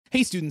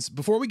Hey students,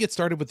 before we get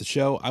started with the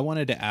show, I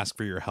wanted to ask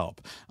for your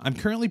help. I'm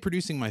currently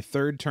producing my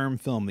third term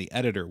film, The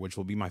Editor, which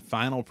will be my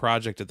final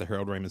project at the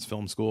Harold Ramis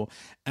Film School,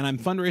 and I'm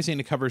fundraising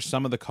to cover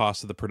some of the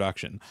costs of the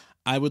production.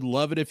 I would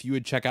love it if you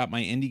would check out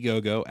my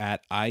Indiegogo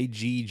at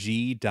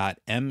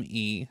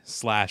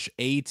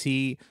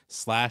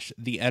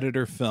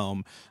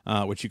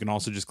igg.me/at/theeditorfilm, which you can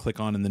also just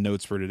click on in the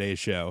notes for today's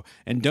show.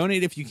 And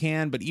donate if you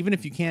can, but even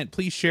if you can't,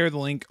 please share the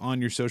link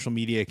on your social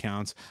media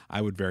accounts.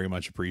 I would very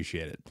much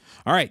appreciate it.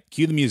 All right,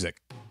 cue the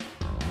music.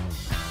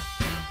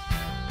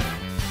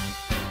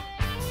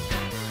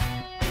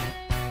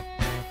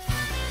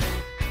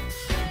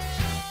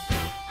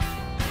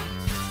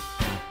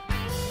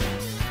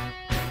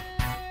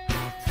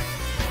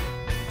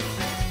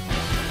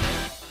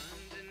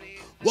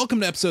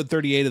 Welcome to episode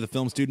 38 of the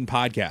Film Student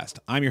Podcast.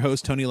 I'm your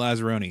host, Tony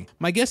Lazzeroni.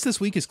 My guest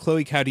this week is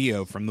Chloë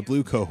Caudillo from the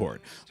Blue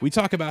Cohort. We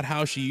talk about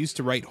how she used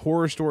to write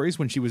horror stories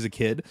when she was a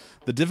kid,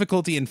 the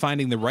difficulty in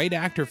finding the right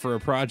actor for a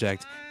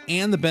project,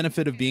 and the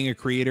benefit of being a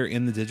creator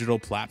in the digital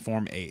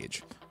platform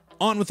age.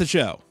 On with the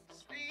show.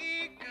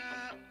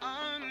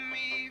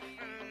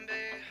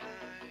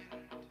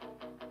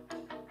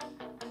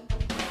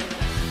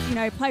 You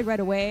know, I applied right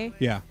away.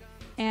 Yeah.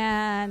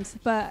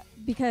 But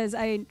because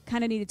I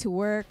kind of needed to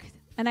work,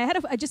 and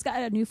I just got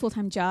a new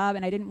full-time job,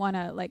 and I didn't want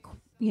to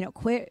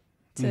quit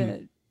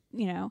to,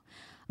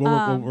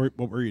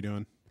 What were you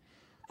doing?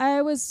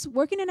 I was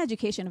working in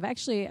education.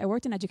 I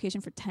worked in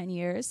education for 10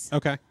 years.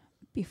 Okay.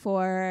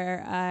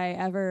 Before I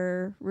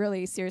ever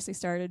really seriously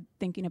started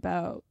thinking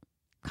about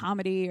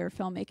comedy or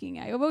filmmaking.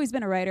 I've always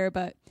been a writer,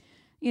 but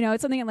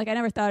it's something I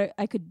never thought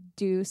I could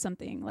do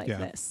something like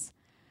this.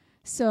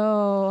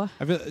 So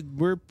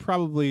we're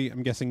probably,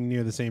 I'm guessing,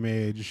 near the same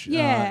age.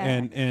 Yeah.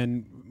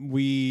 And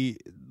we,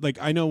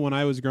 I know when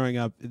I was growing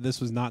up,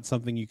 this was not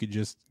something you could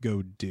just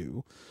go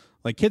do.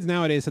 Like, kids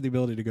nowadays have the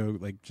ability to go,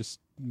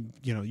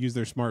 use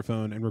their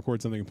smartphone and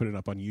record something and put it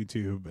up on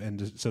YouTube.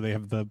 And so they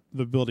have the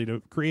ability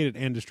to create it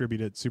and distribute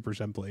it super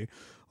simply.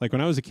 Like,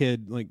 when I was a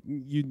kid,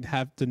 you'd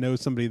have to know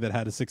somebody that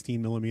had a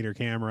 16mm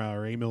camera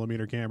or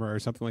 8mm camera or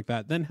something like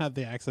that, then have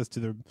the access to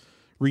the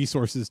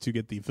resources to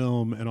get the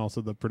film and also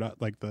the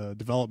the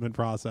development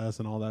process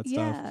and all that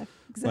stuff. Yeah,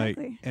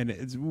 exactly. And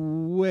it's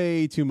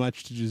way too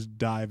much to just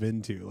dive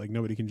into.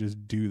 Nobody can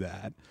just do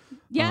that.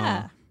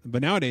 Yeah.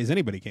 But nowadays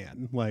anybody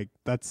can.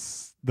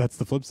 That's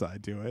the flip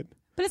side to it.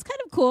 But it's kind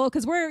of cool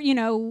because we're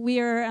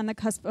on the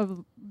cusp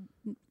of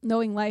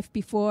knowing life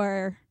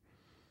before,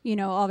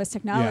 all this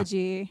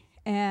technology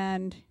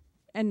and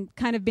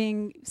kind of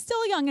being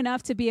still young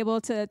enough to be able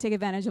to take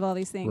advantage of all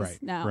these things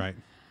now. Right.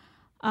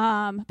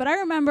 But I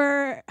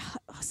remember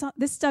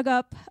this dug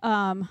up,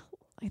 I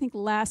think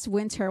last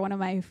winter, one of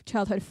my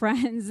childhood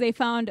friends, they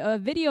found a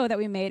video that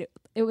we made.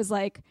 It was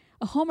like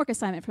a homework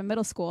assignment from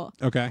middle school.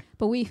 Okay.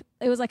 But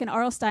it was like an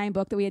R.L. Stine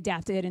book that we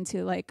adapted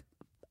into a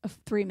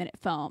 3-minute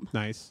film.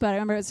 Nice. But I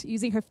remember I was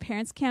using her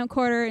parents'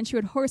 camcorder and she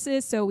had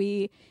horses, so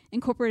we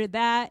incorporated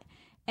that.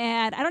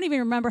 And I don't even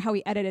remember how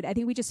we edited. I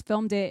think we just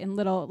filmed it in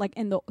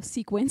in the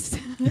sequence,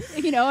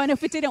 and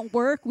if it didn't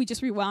work, we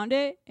just rewound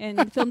it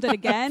and filmed it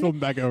again.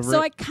 Filmed back over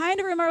so it. I kind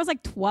of remember I was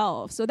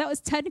 12. So that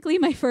was technically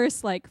my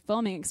first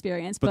filming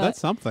experience. But that's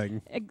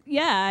something.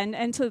 Yeah.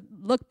 And to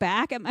look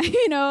back at my,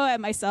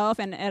 at myself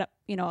and at,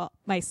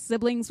 my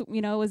siblings,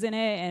 was in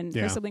it and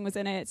her sibling was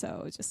in it. So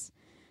it was just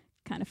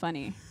kind of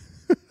funny.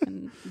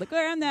 And look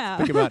where I am now.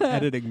 Think about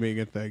editing being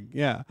a thing.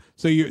 Yeah.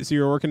 So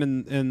you're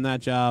working in that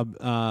job,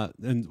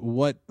 and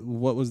what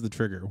was the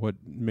trigger? What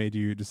made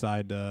you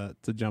decide to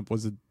jump?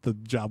 Was it the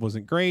job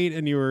wasn't great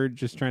and you were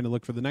just trying to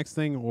look for the next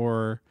thing,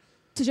 or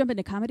to jump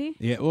into comedy?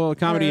 Yeah, well,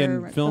 comedy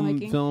and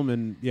filmmaking? film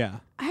and yeah.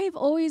 I've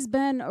always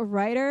been a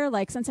writer,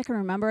 since I can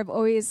remember. I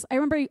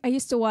remember I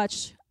used to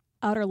watch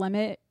Outer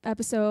Limit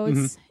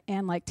episodes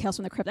and Tales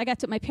from the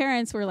Crypt. My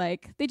parents were they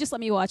just let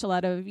me watch a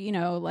lot of,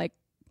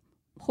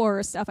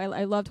 horror stuff.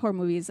 I loved horror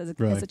movies as a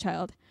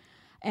child,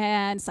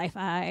 and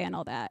sci-fi and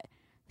all that.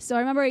 So I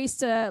remember I used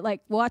to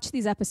watch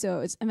these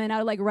episodes, and then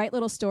I would write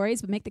little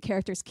stories, but make the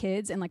characters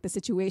kids and the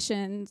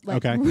situations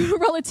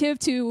relative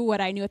to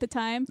what I knew at the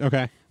time.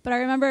 Okay. But I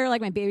remember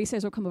my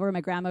babysitters would come over,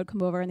 my grandma would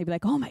come over, and they'd be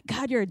like, "Oh my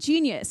God, you're a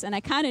genius!" And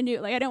I kind of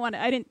knew, I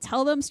didn't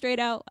tell them straight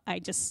out. I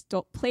just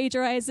don't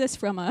plagiarize this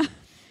from a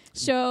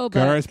show.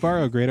 Good artist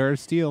borrow, great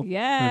artist steal.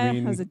 Yeah,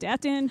 I was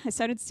adapting. I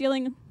started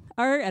stealing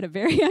art at a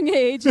very young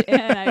age,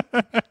 and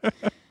I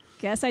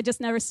guess I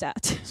just never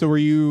stopped. So were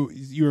you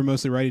were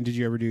mostly writing? Did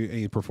you ever do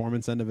any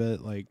performance end of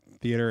it, like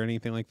theater or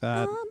anything like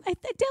that? I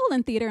dabbled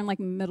in theater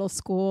in middle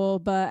school,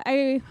 but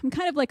I'm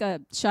kind of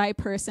a shy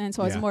person,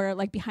 so I was more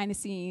behind the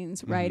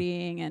scenes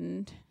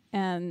writing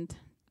and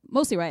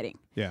mostly writing.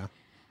 Yeah.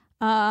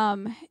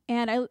 And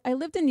I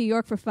lived in New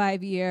York for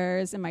 5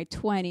 years in my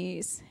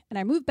 20s, and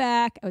I moved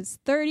back. I was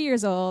 30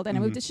 years old, and I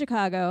moved to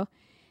Chicago.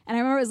 And I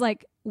remember it was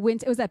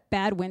winter. It was that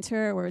bad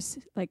winter where it was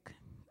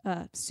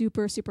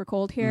super, super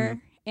cold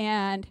here.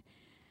 And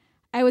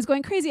I was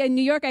going crazy. In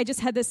New York, I just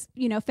had this,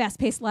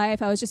 fast-paced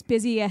life. I was just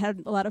busy. I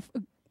had a lot of,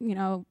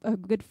 a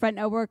good friend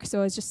network, so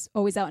I was just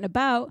always out and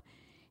about.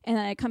 And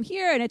then I come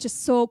here and it's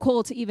just so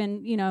cold to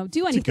even,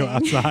 do anything. To go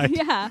outside.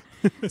 Yeah.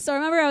 So I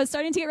remember I was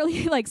starting to get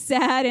really like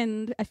sad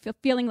and I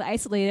feeling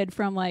isolated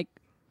from like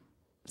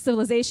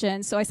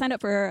civilization. So I signed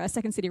up for a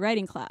Second City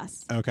writing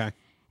class. Okay.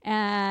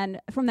 And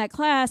from that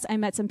class, I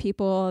met some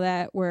people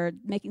that were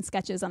making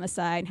sketches on the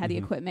side and had the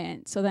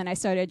equipment. So then I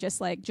started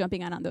just like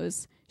jumping on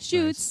those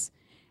shoots.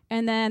 Nice.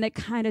 And then it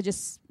kind of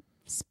just,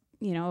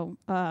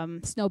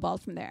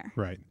 snowballed from there.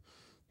 Right.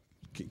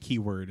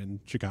 Keyword in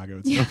Chicago,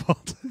 it's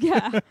snowballed.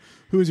 Yeah.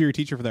 Who was your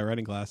teacher for that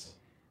writing class?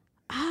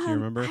 Do you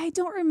remember? I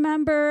don't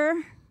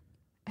remember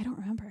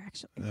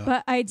actually.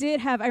 But I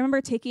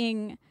remember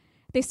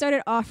they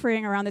started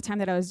offering around the time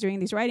that I was doing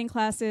these writing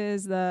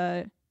classes,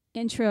 the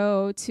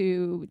intro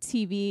to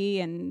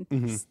TV and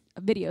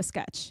a video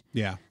sketch.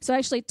 Yeah. So I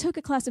actually took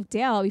a class of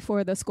Dale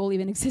before the school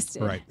even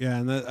existed. Right. Yeah.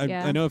 And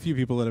I know a few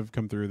people that have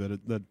come through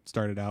that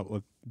started out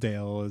with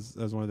Dale as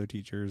one of their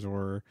teachers,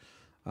 or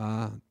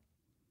I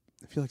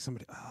feel like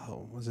somebody.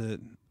 Oh, it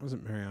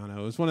wasn't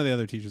Mariano? It was one of the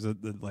other teachers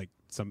that like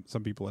some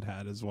people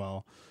had as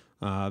well.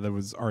 That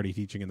was already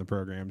teaching in the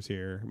programs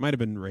here. It might have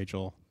been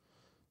Rachel.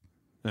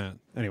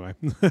 Anyway.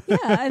 Yeah,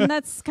 and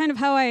that's kind of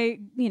how I,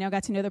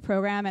 got to know the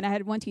program. And I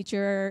had one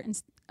teacher in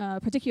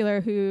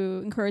particular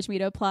who encouraged me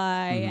to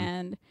apply.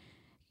 And,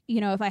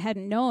 if I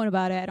hadn't known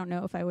about it, I don't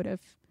know if I would have.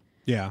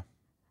 Yeah.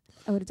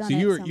 I would have done so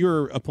it. you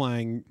were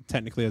applying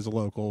technically as a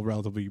local,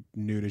 relatively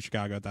new to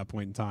Chicago at that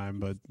point in time,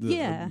 but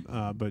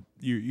but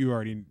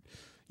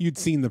you'd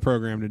seen the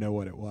program to know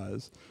what it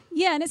was.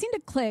 Yeah, and it seemed to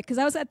click because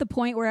I was at the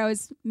point where I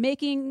was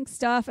making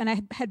stuff and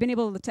I had been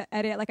able to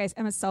edit. Like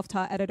I'm a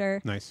self-taught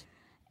editor. Nice.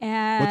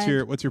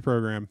 And what's your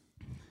program?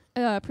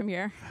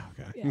 Premiere.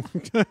 Okay.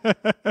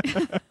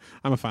 Yeah.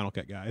 I'm a Final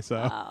Cut guy,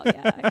 so. Oh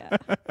yeah.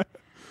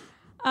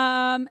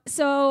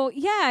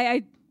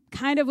 I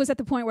kind of was at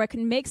the point where I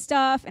can make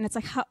stuff, and it's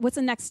like, what's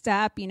the next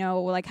step?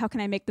 Like how can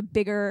I make the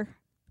bigger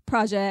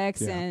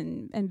projects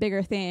and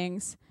bigger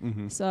things?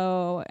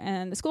 So,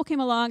 and the school came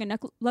along, and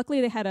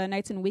luckily they had a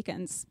nights and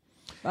weekends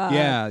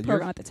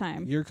program at the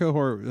time. Your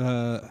cohort,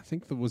 I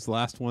think that was the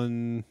last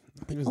one.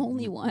 I think it was the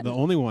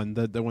only one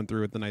that went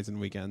through with the nights and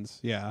weekends.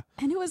 Yeah,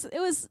 and it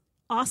was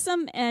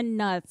awesome and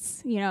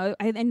nuts.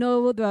 I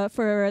know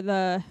for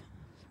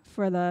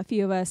the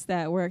few of us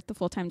that worked the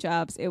full-time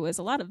jobs, it was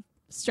a lot of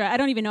stress. I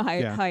don't even know how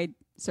I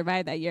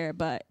survived that year,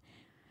 but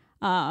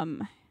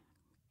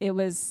it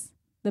was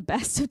the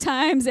best of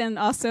times, and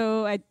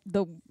also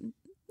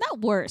not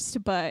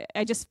worst, but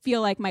I just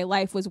feel like my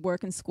life was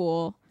work and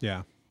school.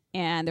 Yeah,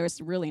 and there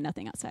was really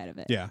nothing outside of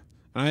it. Yeah.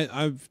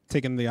 I've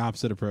taken the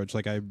opposite approach.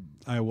 Like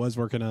I was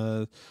working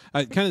kind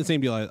of the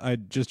same deal. I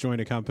just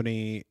joined a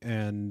company,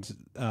 and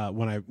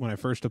when I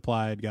first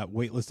applied, got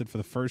waitlisted for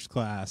the first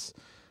class,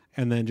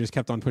 and then just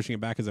kept on pushing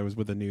it back because I was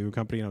with a new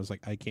company, and I was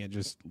like, I can't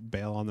just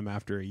bail on them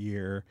after a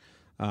year.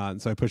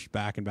 And so I pushed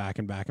back and back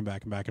and back and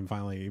back and back, and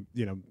finally,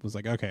 was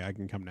like, okay, I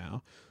can come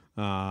now.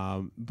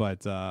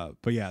 But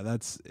yeah,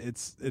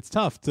 it's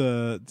tough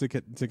to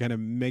kind of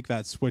make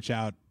that switch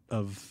out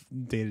of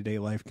day-to-day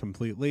life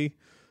completely.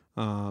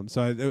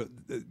 So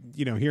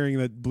hearing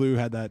that Blue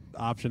had that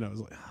option, I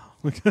was like, oh,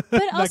 but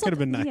that also, could have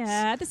been nice.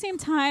 Yeah, at the same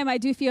time, I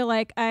do feel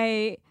like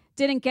I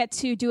didn't get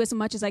to do as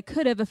much as I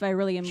could have if I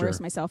really immersed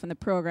myself in the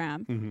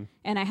program.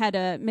 And I had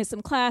to miss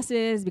some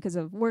classes because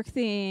of work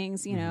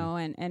things,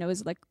 and it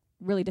was like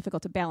really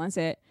difficult to balance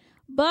it.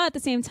 But at the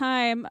same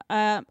time,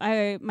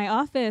 my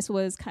office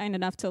was kind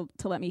enough to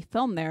let me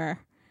film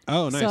there.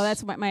 Oh, nice. So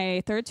that's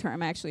my third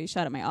term. I actually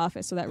shot at my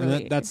office, so that and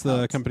really that's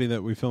the company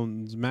that we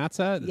filmed Matt's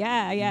at.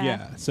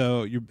 Yeah.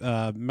 So you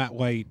Matt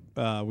White,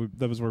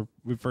 that was where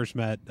we first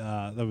met.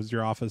 That was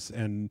your office,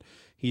 and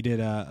he did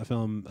a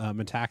film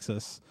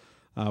Metaxas,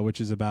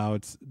 which is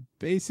about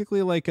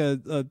basically like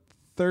a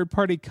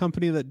third-party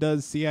company that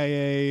does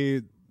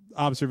CIA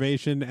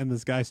observation, and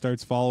this guy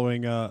starts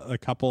following a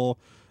couple.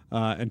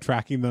 And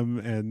tracking them,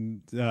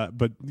 and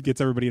but gets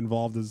everybody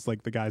involved as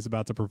like the guy's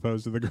about to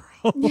propose to the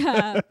girl.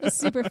 Yeah, it was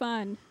super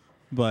fun.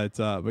 But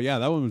yeah,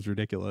 that one was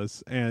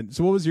ridiculous. And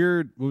so, what was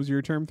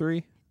your term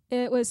 3?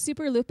 It was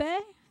Super Lupe.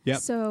 Yep.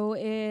 So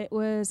it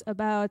was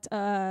about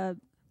a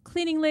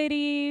cleaning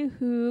lady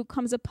who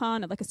comes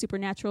upon like a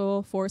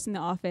supernatural force in the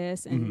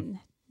office and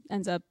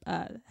ends up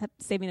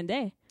saving the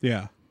day.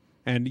 Yeah.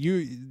 And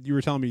you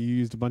were telling me you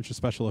used a bunch of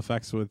special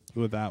effects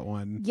with that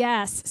one.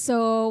 Yes.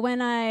 So when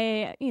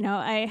I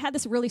had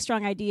this really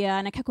strong idea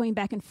and I kept going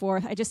back and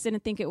forth, I just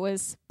didn't think it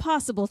was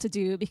possible to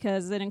do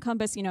because it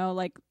encompassed,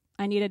 like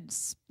I needed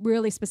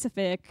really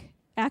specific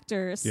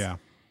actors. Yeah.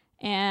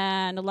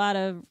 And a lot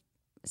of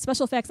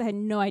special effects I had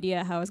no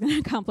idea how I was going to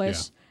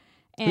accomplish.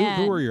 Yeah.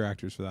 And who were your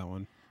actors for that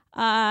one?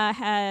 I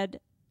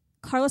had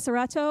Carla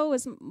Serrato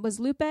was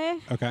Lupe.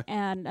 Okay.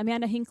 And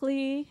Amanda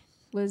Hinckley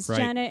was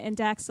Janet, and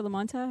Dax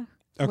Salamonta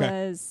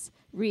was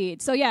Reed.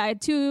 So yeah, I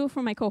had 2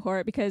 from my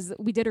cohort because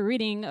we did a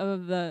reading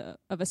of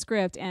a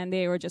script and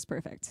they were just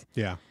perfect.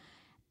 Yeah.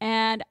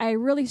 And I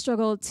really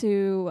struggled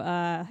to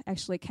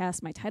actually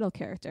cast my title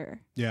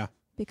character. Yeah.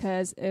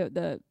 Because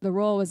the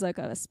role was like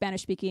a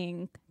Spanish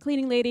speaking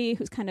cleaning lady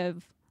who's kind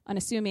of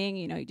unassuming.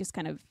 You just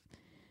kind of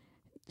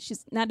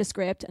she's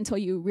nondescript until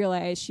you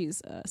realize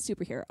she's a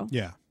superhero.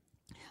 Yeah.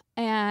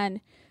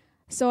 And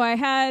so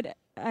I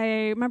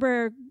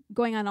remember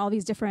going on all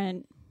these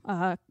different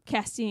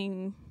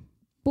casting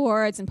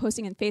boards and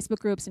posting in Facebook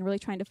groups and really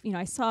trying to,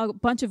 I saw a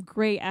bunch of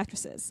great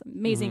actresses,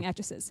 amazing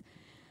actresses,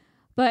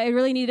 but it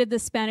really needed the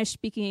Spanish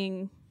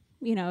speaking,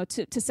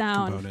 to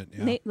sound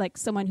like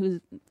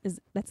someone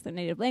that's their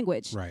native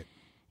language. Right.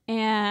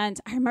 And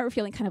I remember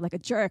feeling kind of like a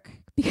jerk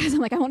because I'm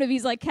like, I'm one of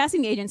these like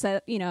casting agents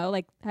that,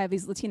 like have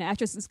these Latina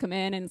actresses come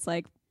in and it's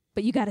like,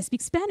 but you got to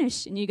speak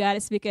Spanish and you got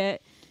to speak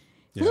it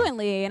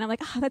fluently. And I'm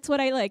like, that's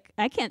what I like.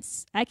 I can't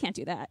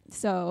do that.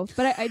 So,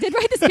 but I did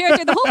write this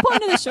character. The whole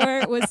point of the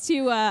short was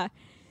to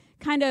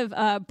kind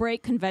of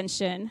break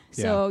convention.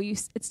 So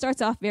it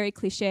starts off very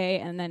cliche,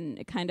 and then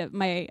it kind of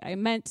I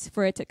meant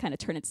for it to kind of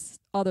turn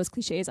all those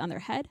cliches on their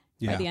head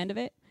by the end of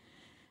it.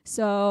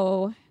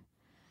 So,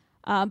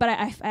 but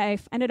I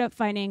ended up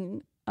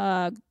finding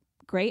a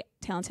great,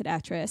 talented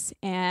actress,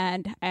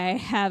 and I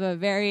have a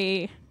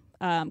very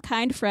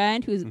kind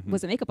friend who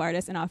was a makeup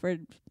artist and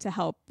offered to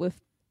help with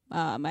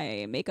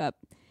my makeup.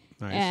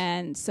 Nice.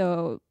 And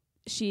so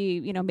she,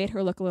 made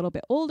her look a little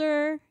bit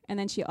older, and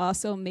then she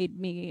also made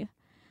me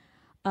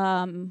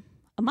a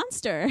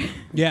monster.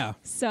 Yeah.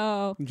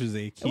 So which is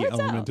a key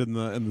element in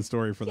the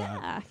story for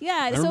that.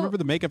 Yeah. I remember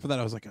the makeup for that.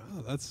 I was like,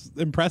 oh, that's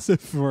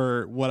impressive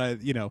for what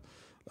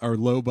are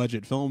low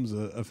budget films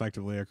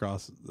effectively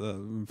across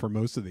for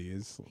most of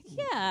these.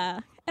 Yeah.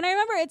 And I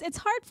remember it's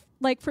hard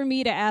like for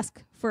me to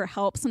ask for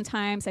help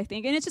sometimes, I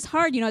think. And it's just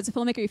hard, as a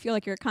filmmaker, you feel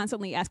like you're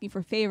constantly asking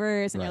for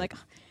favors and you're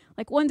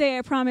like one day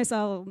I promise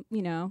I'll,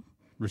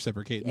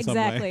 reciprocate in some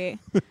way.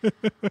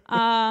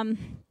 Exactly.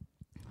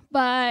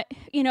 But,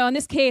 in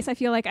this case, I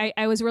feel like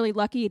I was really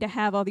lucky to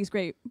have all these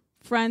great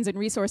friends and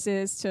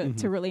resources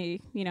to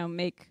really,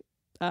 make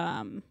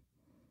an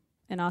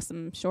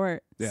awesome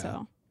short.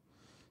 Yeah.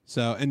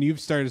 So, and you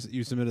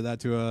submitted that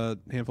to a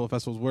handful of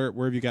festivals.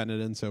 Where have you gotten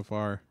it in so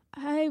far?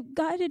 I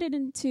got it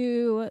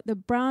into the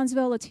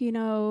Brownsville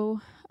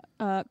Latino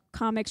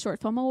Comic Short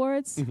Film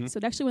Awards. So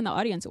it actually won the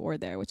Audience Award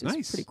there, which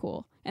is pretty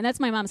cool. And that's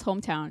my mom's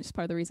hometown, which is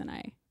part of the reason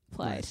I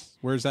applied. Nice.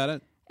 Where's that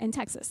at? In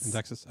Texas. In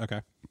Texas,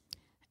 okay.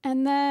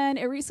 And then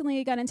it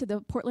recently got into the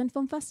Portland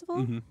Film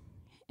Festival.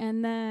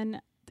 And then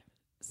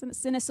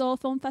Cinesoul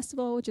Film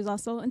Festival, which is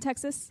also in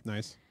Texas.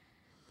 Nice.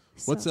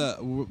 So What's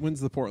when's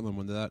the Portland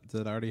one? Did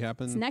that already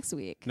happen? It's next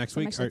week. Next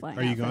week?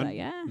 Are you going?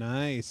 Yeah.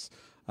 Nice.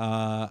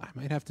 I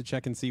might have to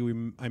check and see.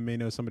 I may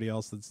know somebody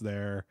else that's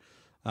there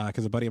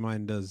because a buddy of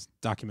mine does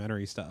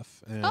documentary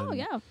stuff. And, oh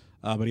yeah.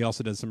 But he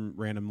also does some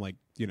random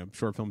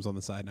short films on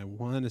the side, and I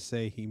want to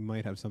say he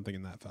might have something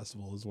in that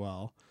festival as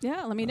well.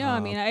 Yeah, let me know. I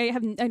mean,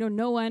 I know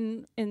no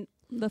one in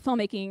the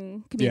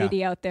filmmaking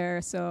community out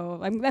there, so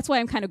that's why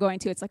I'm kind of going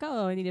to. It's like,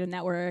 oh, I need a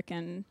network,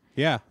 and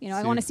I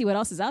want to see what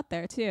else is out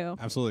there too.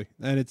 Absolutely,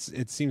 and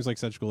it seems like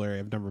such a cool area.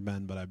 I've never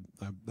been, but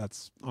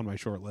that's on my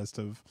short list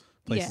of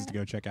places to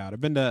go check out.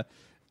 I've been to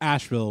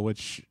Asheville,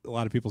 which a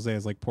lot of people say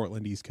is like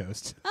Portland East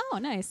Coast. Oh,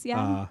 nice.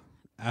 Yeah.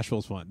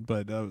 Asheville's fun,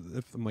 but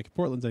if I'm like, if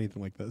Portland's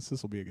anything like this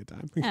will be a good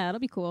time. Yeah, it'll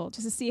be cool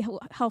just to see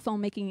how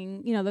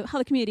filmmaking, how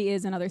the community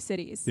is in other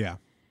cities. Yeah.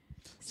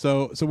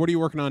 So what are you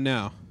working on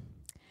now?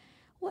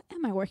 What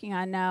am I working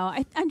on now?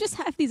 I'm just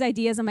have these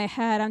ideas in my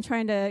head. I'm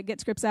trying to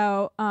get scripts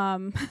out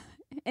and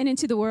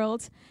into the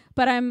world,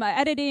 but I'm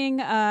editing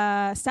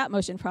a stop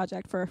motion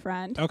project for a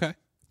friend. Okay.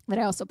 That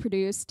I also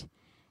produced,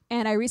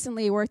 and I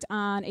recently worked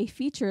on a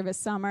feature this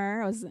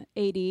summer. I was an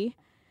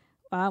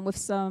AD with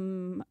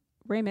some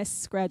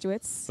Ramis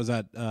graduates. Was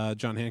that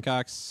John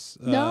Hancock's?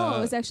 No, it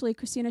was actually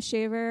Christina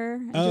Shaver.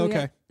 And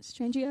Juliet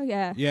Strangio,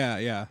 yeah.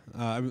 Yeah.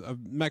 I've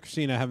met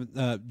Christina. I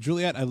haven't.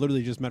 Juliet, I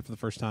literally just met for the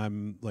first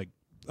time like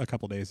a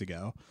couple days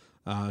ago.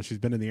 She's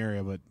been in the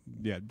area, but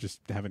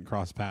just haven't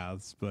crossed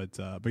paths. But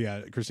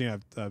yeah, Christina,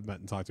 I've met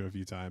and talked to a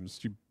few times.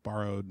 She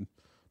borrowed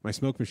my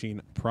smoke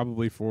machine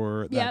probably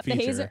for that feature.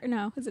 The Hazer.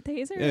 No, is it the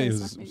Hazer?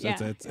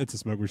 Yeah, it's a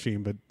smoke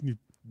machine, but you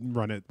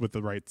run it with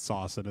the right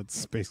sauce, and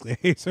it's basically a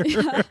Hazer.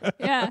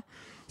 Yeah.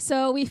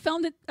 So we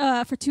filmed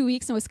it for 2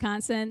 weeks in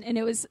Wisconsin, and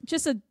it was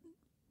just a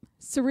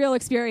surreal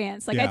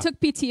experience. Like I took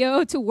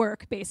PTO to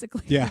work,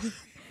 basically. Yeah.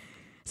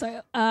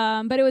 So,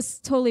 but it was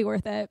totally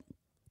worth it.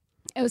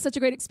 It was such a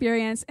great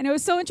experience, and it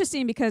was so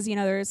interesting because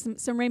there's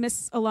some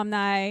Ramis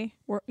alumni,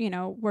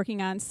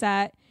 working on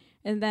set,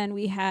 and then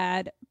we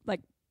had like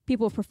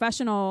people with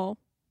professional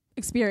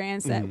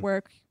experience that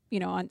work,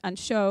 on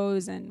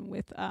shows and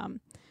with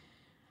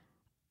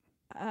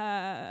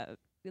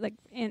like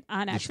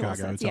on actual Chicago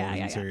sets.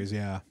 television series.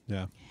 Yeah.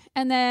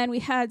 And then we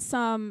had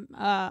some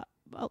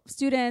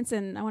students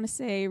and I want to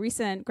say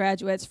recent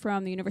graduates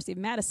from the University of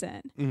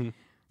Madison.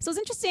 So it's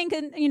interesting,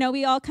 and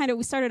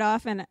we started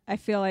off, and I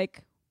feel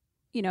like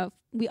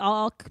we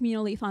all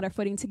communally found our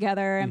footing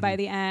together, and by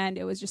the end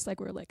it was just like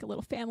we're like a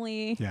little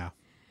family. Yeah.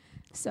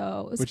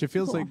 So which it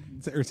feels cool.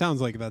 like, or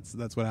sounds like that's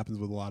what happens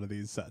with a lot of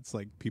these sets.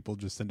 Like people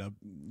just end up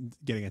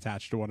getting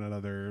attached to one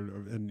another,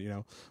 and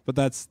but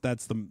that's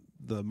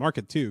the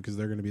market too, because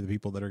they're going to be the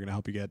people that are going to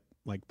help you get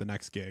like the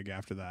next gig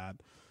after that.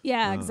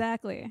 Yeah,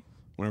 exactly.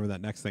 whenever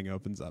that next thing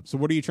opens up. So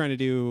what are you trying to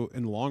do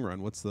in the long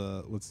run? What's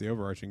the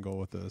overarching goal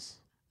with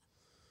this?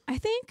 I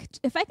think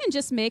if I can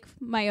just make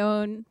my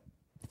own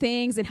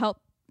things and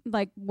help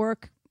like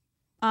work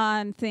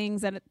on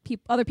things that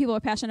other people are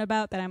passionate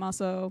about that I'm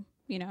also,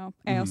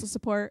 I also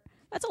support.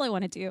 That's all I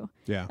want to do.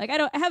 Yeah. Like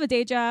I have a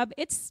day job.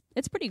 It's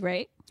pretty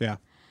great. Yeah.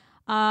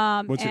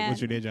 What's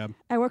your day job?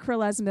 I work for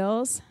Les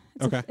Mills.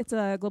 Okay. It's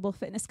a global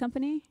fitness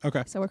company.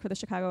 Okay. So I work for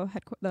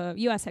the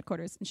U.S.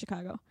 headquarters in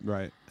Chicago.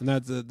 Right. And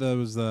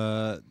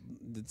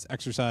it's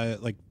exercise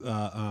like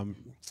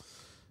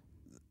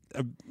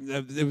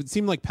it would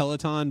seem like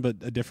Peloton, but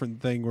a different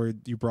thing where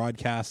you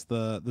broadcast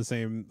the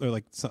same, or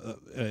like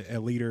a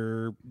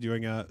leader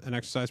doing an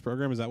exercise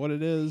program. Is that what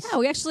it is? Yeah,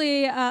 we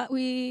actually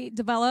we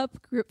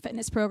develop group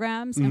fitness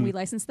programs and we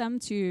license them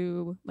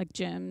to like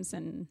gyms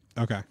and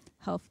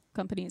health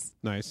companies.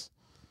 Nice.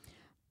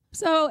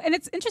 So, and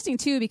it's interesting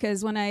too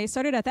because when I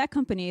started at that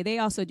company, they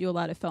also do a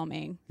lot of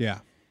filming. Yeah.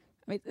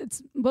 I mean,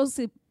 it's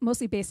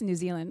mostly based in New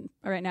Zealand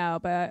right now,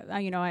 but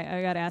I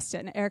got asked it,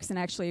 and Erickson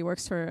actually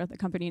works for the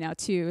company now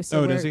too.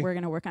 So we're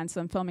going to work on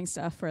some filming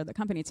stuff for the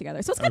company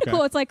together. So it's kind of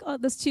cool. It's like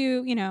those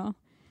two,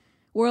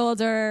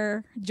 worlds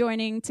are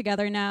joining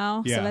together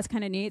now. Yeah. So that's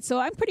kind of neat. So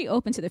I'm pretty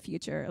open to the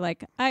future.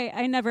 Like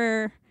I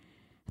never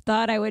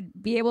thought I would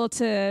be able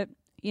to,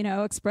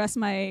 express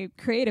my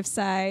creative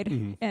side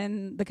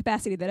and the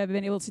capacity that I've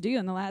been able to do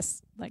in the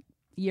last like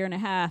year and a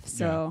half.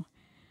 So.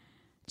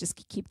 Just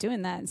keep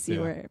doing that and see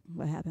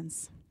what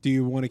happens. Do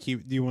you want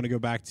to go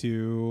back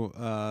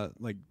to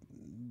like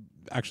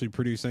actually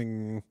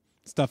producing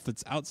stuff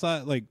that's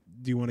outside? Like,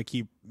 do you want to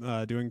keep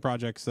doing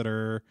projects that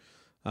are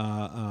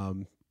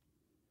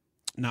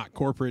not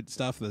corporate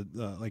stuff?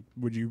 That like,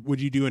 would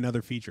you do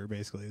another feature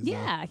basically?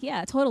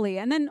 Yeah, totally.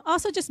 And then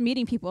also just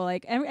meeting people.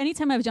 Like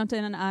anytime I've jumped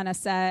in on a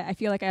set, I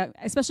feel like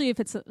especially if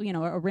it's a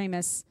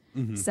Ramis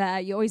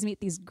set, you always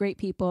meet these great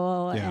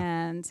people,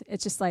 and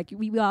it's just like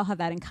we all have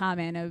that in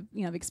common of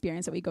the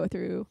experience that we go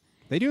through.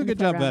 They do a good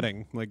job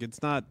vetting. Like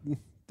it's not.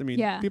 I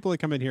mean, people that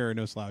come in here are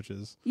no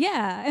slouches.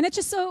 Yeah, and it's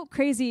just so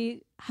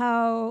crazy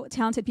how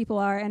talented people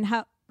are, and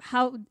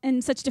how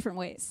in such different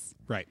ways.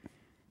 Right.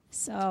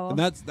 So and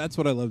that's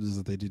what I loved is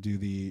that they did do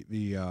the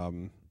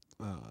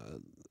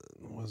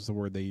what was the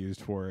word they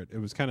used for it? It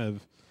was kind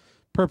of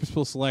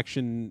purposeful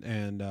selection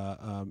and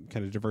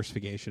kind of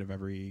diversification of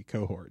every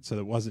cohort. So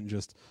it wasn't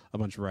just a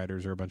bunch of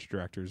writers or a bunch of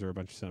directors or a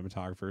bunch of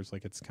cinematographers.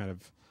 Like it's kind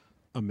of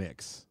a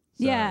mix.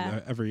 So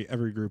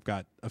every group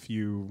got a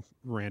few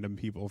random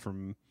people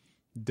from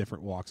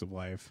different walks of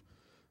life,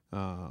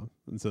 and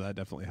so that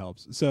definitely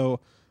helps.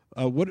 So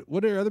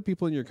what are other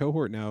people in your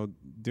cohort now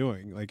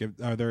doing? Like,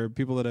 are there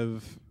people that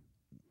have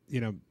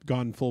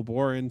gone full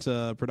bore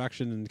into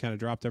production and kind of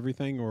dropped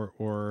everything,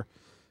 or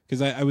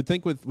because I would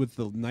think with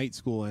the night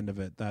school end of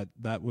it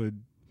that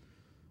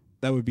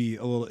would be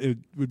a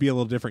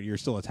little different. You're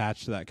still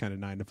attached to that kind of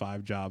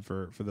 9-to-5 job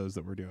for those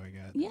that were doing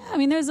it. Yeah, I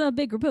mean, there's a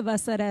big group of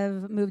us that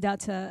have moved out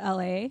to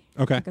LA.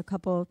 Okay, like a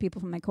couple of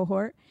people from my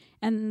cohort,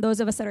 and those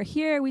of us that are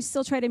here, we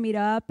still try to meet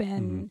up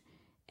and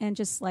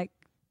just like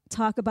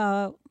talk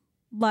about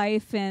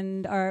life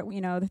and our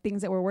the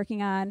things that we're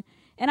working on.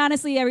 And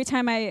honestly, every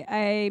time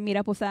I meet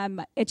up with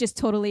them, it just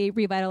totally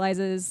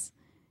revitalizes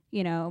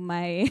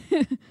my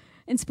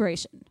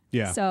inspiration.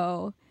 Yeah.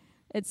 So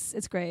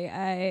it's great.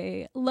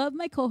 I love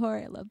my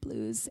cohort. I love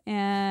blues,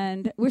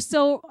 and we're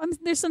still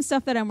there's some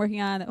stuff that I'm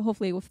working on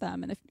hopefully with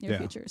them in the near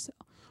future. So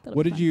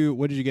what did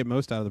you get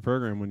most out of the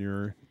program when you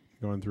were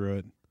going through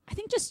it? I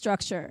think just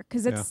structure,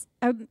 because it's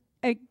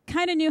I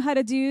kind of knew how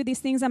to do these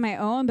things on my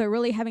own, but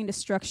really having to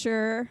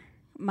structure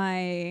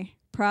my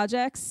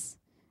projects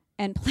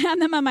and plan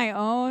them on my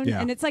own.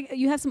 Yeah. And it's like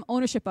you have some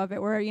ownership of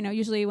it, where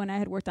usually when I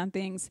had worked on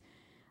things,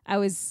 I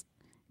was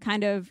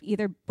kind of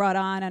either brought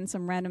on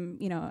some random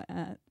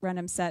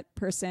random set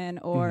person,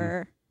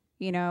 or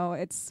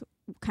it's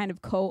kind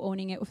of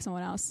co-owning it with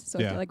someone else. So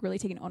like really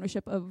taking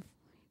ownership of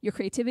your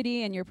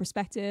creativity and your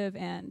perspective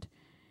and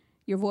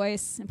your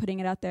voice and putting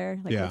it out there.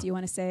 Like, what do you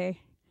want to say?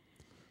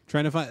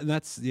 Trying to find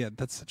that's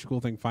such a cool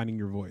thing, finding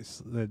your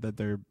voice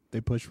that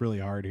they push really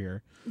hard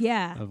here.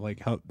 Yeah. Of like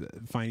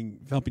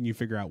helping you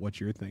figure out what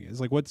your thing is.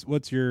 Like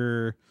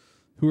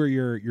who are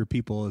your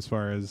people as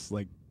far as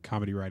like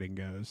comedy writing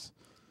goes?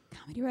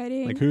 Comedy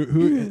writing. Like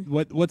who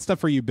what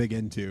stuff are you big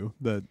into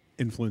that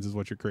influences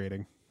what you're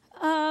creating?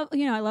 I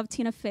love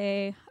Tina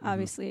Fey.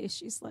 Obviously,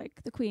 she's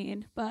like the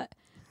queen. But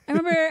I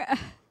remember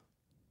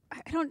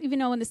I don't even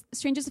know when the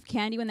Strangers of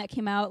Candy, when that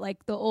came out,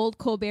 like the old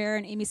Colbert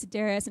and Amy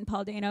Sedaris and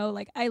Paul Dano,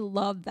 like I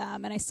love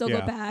them, and I still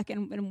go back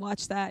and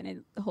watch that, and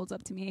it holds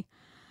up to me.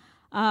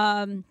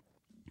 And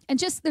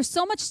just there's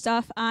so much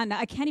stuff on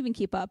I can't even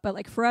keep up. But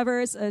like Forever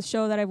is a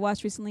show that I've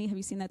watched recently. Have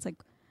you seen that? It's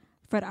like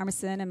Fred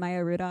Armisen and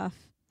Maya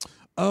Rudolph.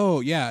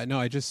 Oh yeah, no,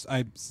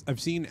 I've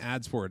seen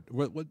ads for it.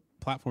 What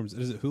platforms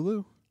is it?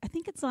 Hulu? I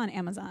think it's on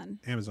Amazon.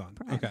 Amazon.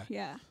 Prime. Okay.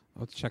 Yeah.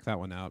 Let's check that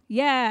one out.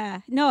 Yeah.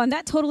 No, and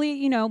that totally,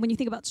 you know, when you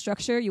think about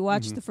structure, you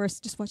watch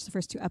just watch the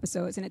first 2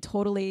 episodes and it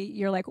totally,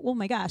 you're like, oh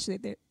my gosh,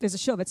 there's a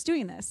show that's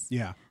doing this.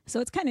 Yeah. So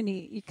it's kind of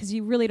neat because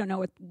you really don't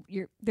know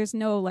there's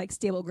no like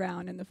stable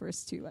ground in the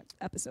first 2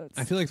 episodes.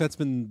 I feel like that's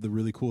been the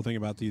really cool thing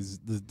about the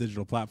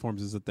digital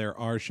platforms is that there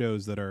are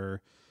shows that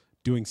are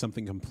doing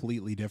something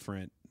completely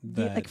different.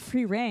 Like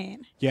free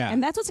reign. Yeah.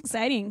 And that's what's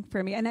exciting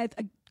for me. And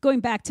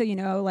going back to, you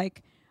know,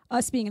 like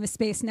us being in the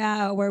space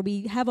now where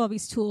we have all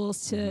these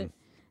tools to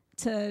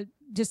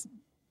just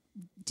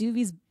do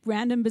these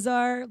random,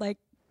 bizarre, like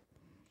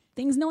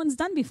things no one's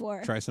done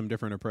before. Try some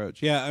different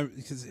approach. Yeah,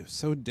 because it was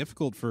so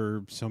difficult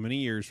for so many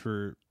years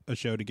for a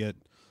show to get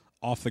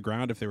off the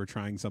ground if they were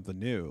trying something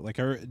new. Like,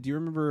 do you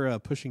remember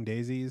Pushing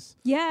Daisies?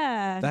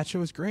 Yeah. That show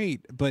was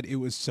great, but it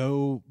was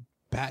so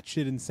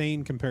batshit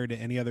insane compared to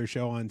any other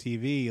show on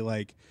TV.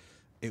 Like,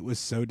 it was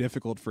so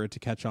difficult for it to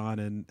catch on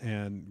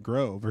and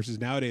grow. Versus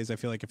nowadays, I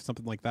feel like if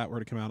something like that were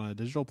to come out on a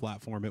digital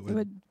platform, it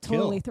would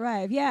totally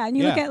thrive. Yeah, and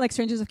you look at like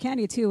Strangers of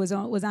Candy too was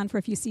on for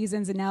a few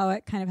seasons, and now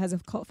it kind of has a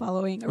cult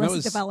following.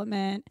 Arrested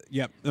Development.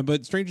 Yep,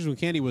 but Strangers with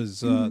Candy was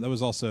that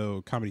was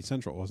also Comedy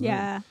Central, wasn't it?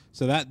 Yeah.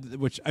 So that,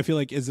 which I feel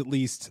like is at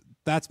least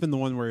that's been the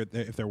one where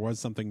if there was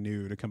something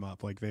new to come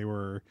up, like they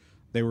were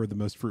the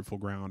most fruitful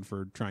ground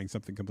for trying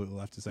something completely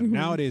left to center.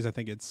 Nowadays, I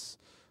think it's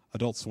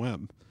Adult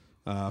Swim.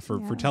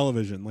 For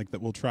television, like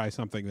that, we'll try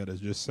something that is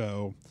just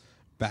so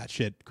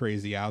batshit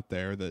crazy out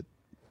there that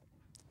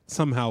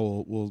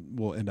somehow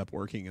will end up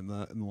working in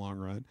the long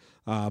run.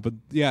 But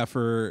yeah,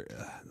 for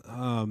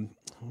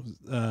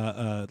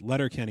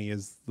Letterkenny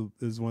is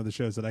one of the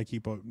shows that I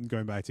keep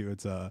going back to.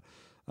 It's a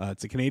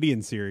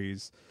Canadian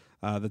series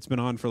that's been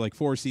on for like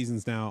 4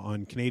 seasons now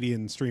on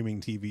Canadian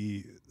streaming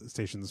TV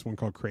stations. This one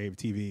called Crave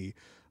TV.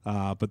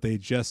 But they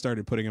just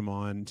started putting them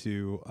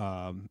onto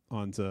Hulu,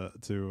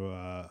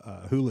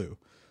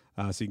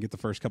 so you can get the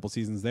first couple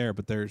seasons there.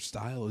 But their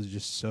style is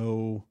just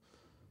so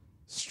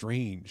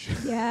strange.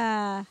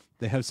 Yeah,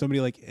 they have so many,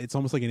 like, it's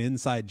almost like an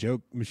inside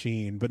joke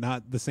machine, but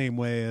not the same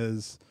way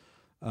as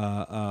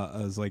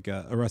like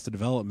Arrested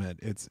Development.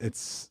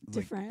 It's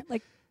different.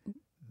 Like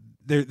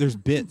there's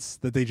bits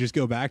that they just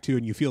go back to,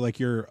 and you feel like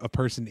you're a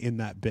person in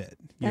that bit.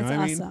 You know what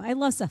awesome. I mean? I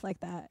love stuff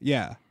like that.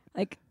 Yeah,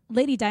 like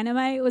Lady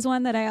Dynamite was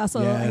one that I also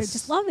I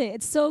just love it.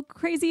 It's so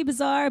crazy,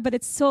 bizarre, but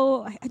it's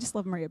so I just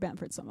love Maria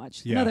Bamford so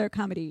much. Yeah. Another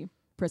comedy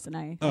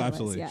person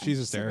absolutely. Yeah, she's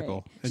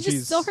hysterical. So and she's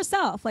just so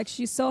herself. Like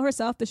she's so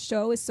herself. The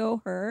show is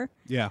so her.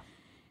 Yeah.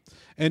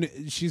 And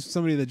she's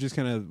somebody that just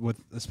kind of,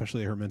 with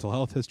especially her mental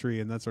health history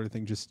and that sort of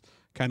thing, just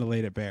kind of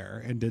laid it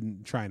bare and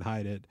didn't try and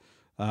hide it.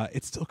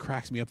 It still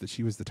cracks me up that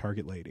she was the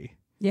Target lady.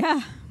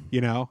 Yeah.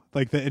 You know,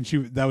 like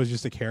that was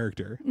just a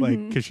character,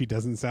 like, because she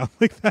doesn't sound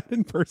like that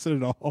in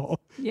person at all.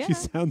 Yeah. She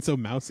sounds so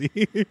mousy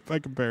by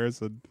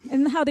comparison.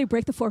 And how they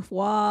break the fourth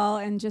wall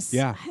and just,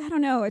 I don't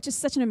know, it's just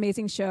such an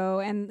amazing show.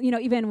 And, you know,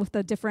 even with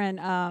the different,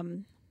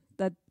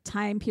 the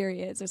time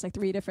periods, there's like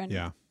 3 different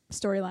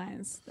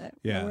storylines that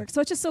work. So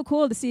it's just so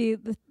cool to see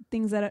the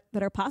things that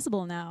are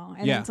possible now.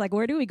 And it's like,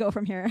 where do we go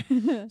from here?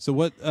 So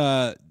what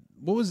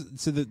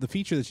was the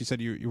feature that you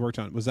said you worked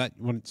on? Was that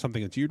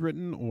something that you'd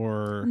written,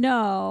 or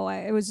no?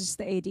 It was just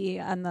the AD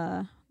on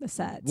the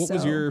set. What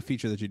was your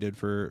feature that you did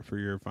for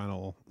your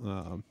final?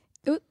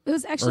 It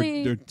was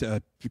actually it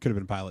could have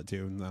been a pilot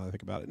too. Now that I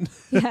think about it,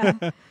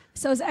 yeah.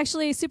 So it was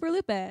actually Super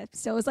Lupe.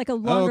 So it was like a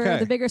longer,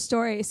 the bigger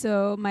story.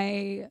 So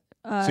my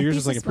so yours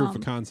is like a proof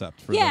of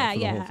concept for the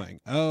whole thing.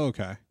 Oh,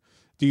 okay.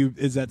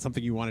 Is that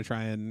something you want to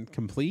try and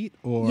complete?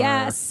 Or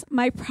yes,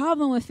 my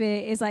problem with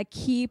it is I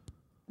keep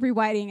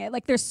rewriting it.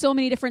 Like there's so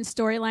many different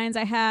storylines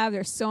I have.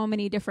 There's so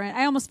many different.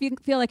 I almost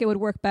feel like it would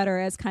work better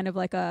as kind of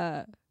like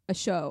a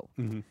show.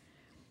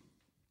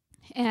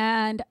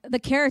 And the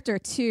character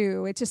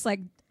too. It's just like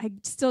I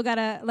still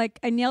gotta like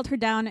I nailed her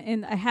down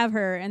and I have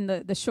her in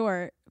the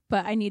short,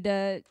 but I need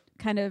to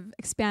kind of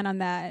expand on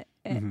that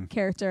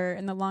character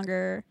in the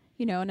longer,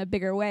 you know, in a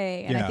bigger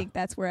way. And I think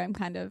that's where I'm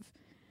kind of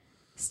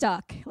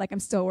stuck. Like I'm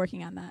still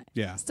working on that.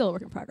 Yeah, still a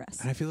work in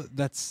progress. And I feel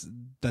that's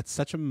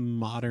such a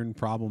modern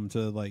problem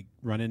to like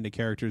run into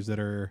characters that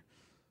are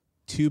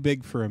too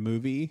big for a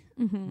movie,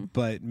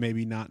 but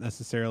maybe not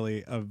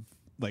necessarily of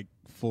like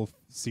full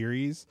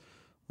series.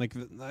 Like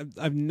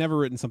I've never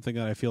written something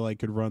that I feel like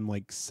could run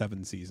like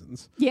 7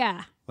 seasons.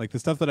 Yeah, like the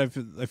stuff that I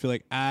feel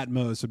like at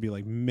most would be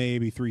like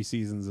maybe 3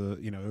 seasons.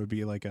 You know, it would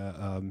be like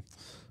a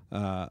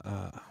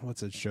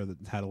what's a show that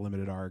had a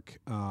limited arc?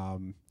 Now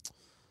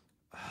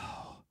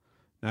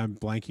I'm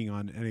blanking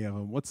on any of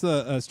them. What's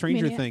the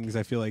Stranger Things?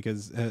 I feel like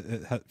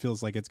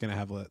feels like it's going to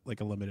have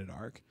like a limited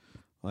arc.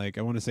 Like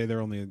I want to say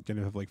they're only going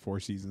to have like 4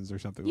 seasons or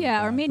something. Yeah,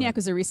 like that, or Maniac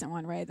was a recent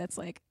one, right? That's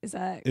like is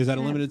that a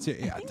limited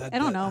series? Yeah, I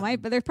don't know,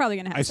 but they're probably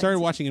going to have. I started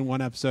watching in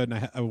one episode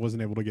and I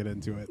wasn't able to get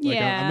into it. Like,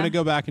 I'm going to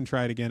go back and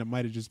try it again. It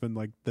might have just been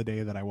like the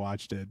day that I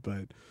watched it,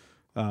 but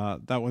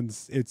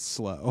that it's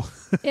slow.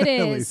 It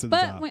is,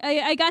 but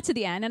I got to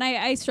the end and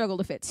I struggled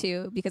with it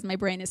too because my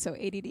brain is so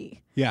ADD.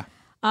 Yeah.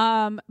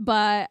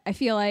 But I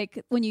feel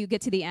like when you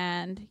get to the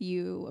end,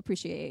 you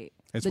appreciate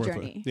the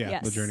journey.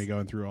 The journey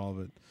going through all of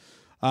it.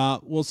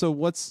 Well, so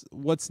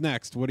what's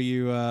next? What are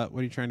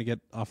you trying to get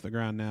off the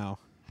ground now?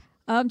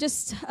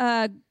 Just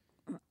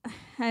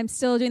I'm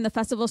still doing the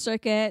festival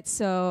circuit,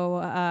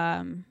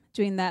 so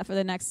doing that for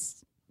the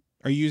next.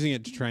 Are you using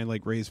it to try and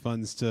like raise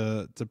funds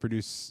to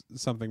produce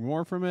something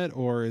more from it,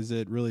 or is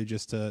it really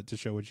just to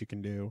show what you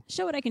can do?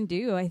 Show what I can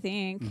do, I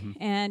think,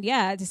 and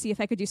to see if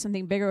I could do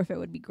something bigger, if it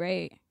would be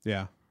great.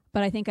 Yeah.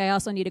 But I think I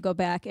also need to go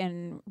back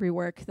and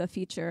rework the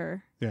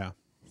feature. Yeah.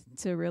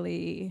 To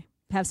really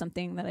have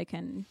something that I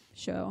can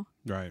show.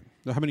 Right.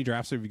 How many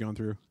drafts have you gone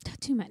through?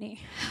 Too many.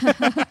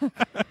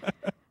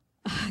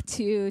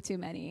 Too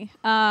many.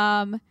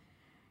 And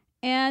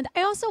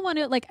I also want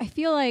to I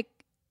feel like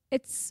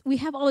we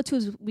have all the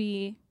tools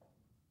we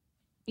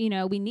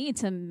need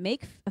to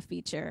make a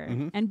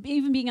feature. And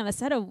even being on the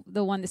set of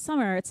the one this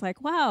summer, it's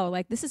like, wow,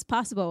 like this is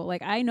possible.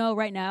 Like I know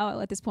right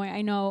now at this point,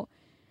 I know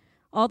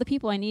all the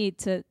people I need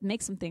to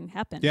make something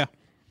happen. Yeah.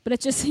 But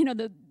it's just,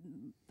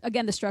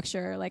 the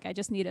structure, like I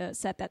just need to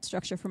set that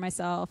structure for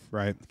myself.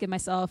 Right. Give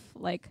myself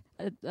like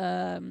a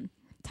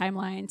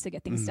timeline to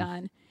get things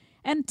done.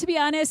 And to be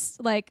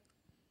honest, like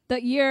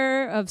the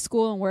year of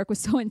school and work was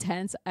so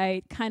intense.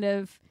 I kind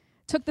of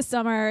took the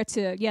summer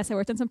to, yes, I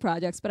worked on some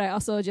projects, but I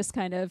also just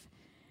kind of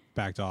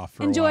backed off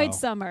for enjoyed a while.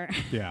 summer.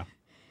 Yeah.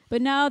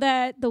 But now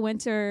that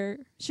the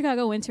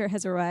Chicago winter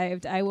has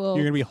arrived, I will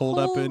You're gonna be holed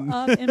up in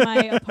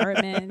my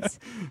apartment.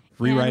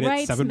 Rewrite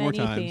and it 7 more many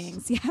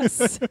times. Things.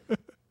 Yes.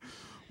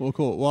 Well,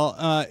 cool. Well,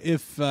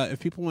 if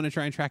people want to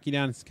try and track you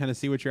down and kind of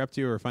see what you're up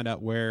to, or find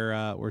out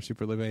where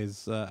Super Live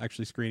is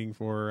actually screening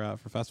for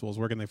festivals,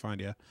 where can they find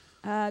you?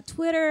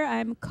 Twitter,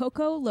 I'm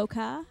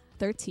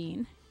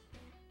CocoLoca13,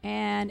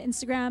 and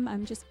Instagram,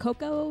 I'm just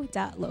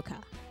coco.loca.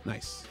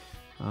 Nice.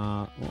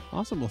 Well,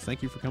 awesome. Well,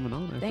 thank you for coming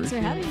on. Thanks for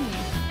having me.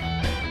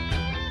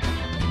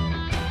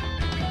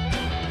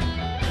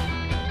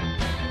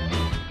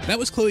 That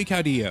was Chloë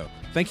Caudillo.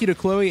 Thank you to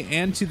Chloe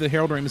and to the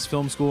Harold Ramis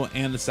Film School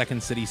and the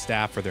Second City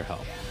staff for their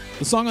help.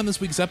 The song on this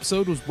week's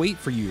episode was Wait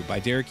For You by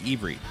Derek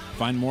Evry.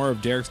 Find more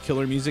of Derek's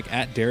killer music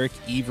at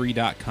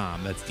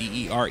derekevry.com. That's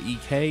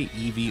DerekEvry.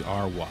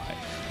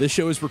 This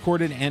show is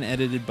recorded and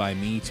edited by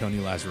me, Tony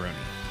Lazzeroni.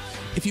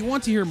 If you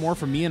want to hear more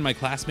from me and my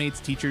classmates,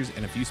 teachers,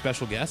 and a few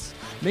special guests,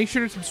 make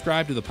sure to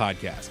subscribe to the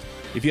podcast.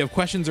 If you have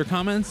questions or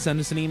comments, send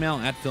us an email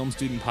at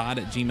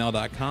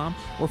filmstudentpod@gmail.com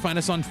or find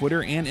us on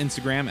Twitter and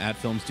Instagram at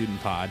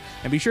filmstudentpod.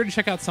 And be sure to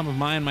check out some of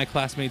my and my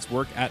classmates'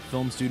 work at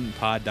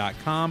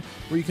filmstudentpod.com,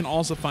 where you can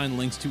also find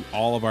links to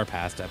all of our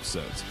past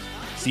episodes.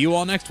 See you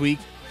all next week.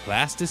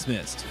 Class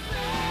dismissed.